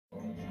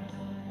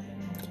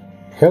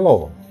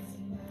Hello,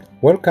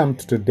 welcome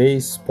to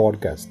today's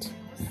podcast.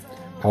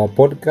 Our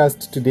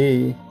podcast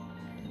today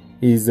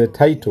is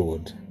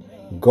titled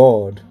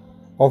God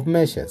of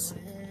Measures.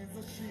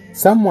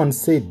 Someone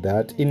said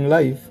that in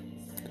life,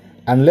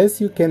 unless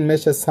you can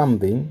measure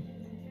something,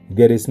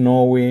 there is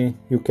no way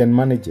you can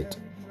manage it.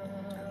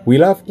 We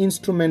love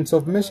instruments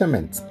of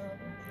measurements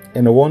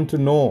and want to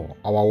know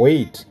our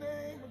weight.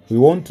 We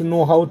want to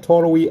know how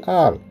tall we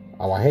are,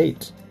 our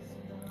height.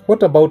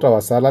 What about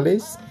our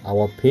salaries,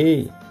 our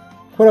pay?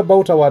 What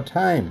about our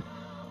time,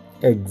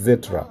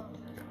 etc.?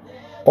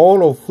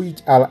 All of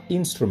which are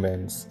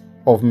instruments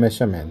of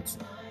measurements.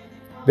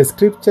 The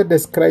scripture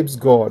describes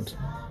God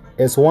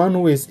as one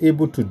who is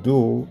able to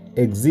do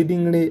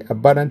exceedingly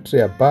abundantly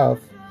above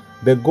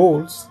the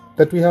goals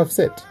that we have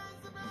set.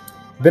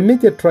 The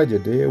major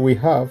tragedy we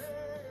have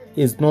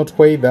is not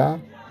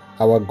whether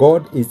our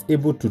God is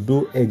able to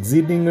do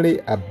exceedingly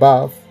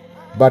above,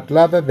 but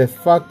rather the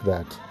fact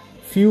that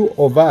few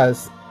of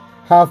us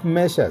have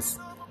measures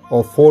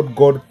of what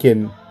God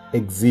can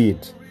exceed.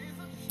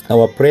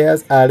 Our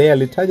prayers are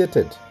rarely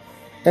targeted,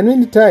 and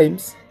many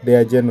times they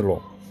are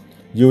general.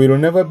 You will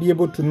never be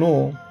able to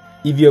know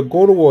if your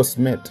goal was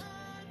met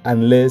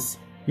unless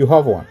you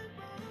have one.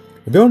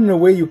 The only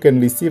way you can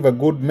receive a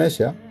good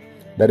measure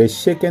that is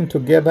shaken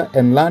together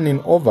and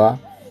running over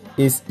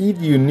is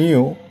if you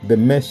knew the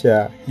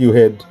measure you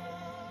had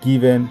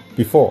given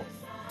before.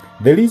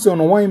 The reason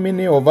why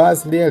many of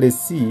us rarely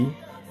see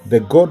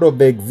the God of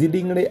the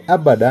exceedingly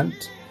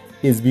abundant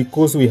is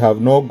because we have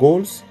no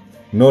goals,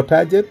 no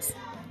targets,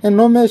 and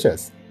no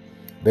measures.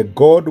 The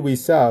God we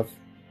serve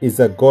is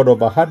a God of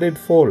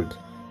 100-fold,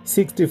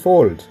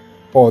 60-fold,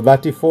 or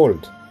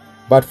 30-fold.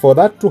 But for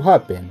that to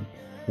happen,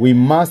 we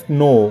must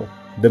know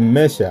the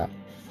measure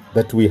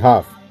that we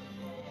have.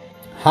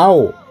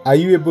 How are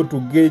you able to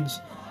gauge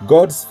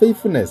God's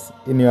faithfulness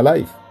in your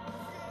life?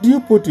 Do you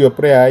put your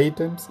prayer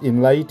items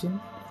in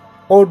writing,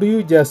 or do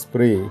you just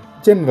pray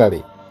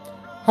generally?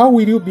 How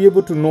will you be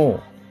able to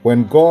know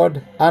when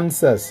God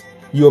answers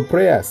your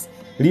prayers,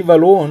 leave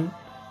alone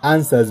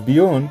answers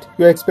beyond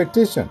your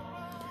expectation?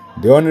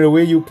 The only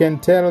way you can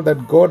tell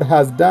that God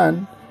has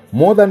done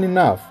more than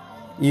enough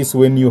is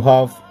when you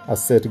have a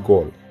set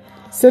goal.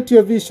 Set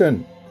your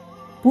vision,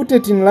 put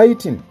it in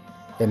writing,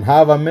 and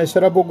have a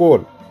measurable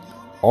goal.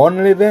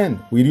 Only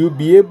then will you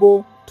be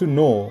able to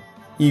know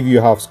if you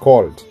have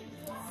scored.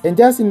 And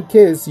just in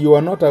case you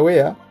are not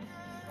aware,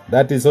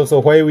 that is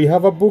also why we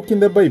have a book in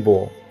the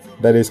Bible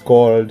that is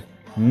called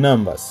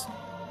Numbers.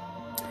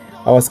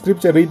 Our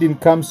scripture reading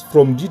comes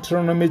from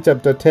Deuteronomy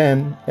chapter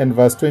 10 and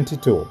verse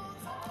 22.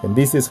 And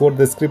this is what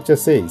the scripture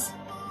says.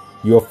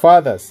 Your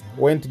fathers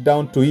went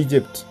down to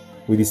Egypt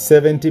with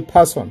 70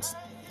 persons.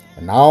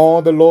 And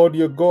now the Lord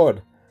your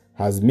God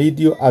has made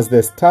you as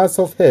the stars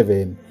of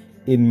heaven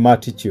in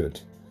multitude.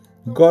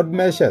 God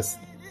measures.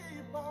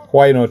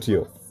 Why not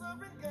you?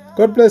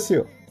 God bless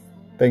you.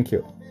 Thank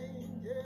you.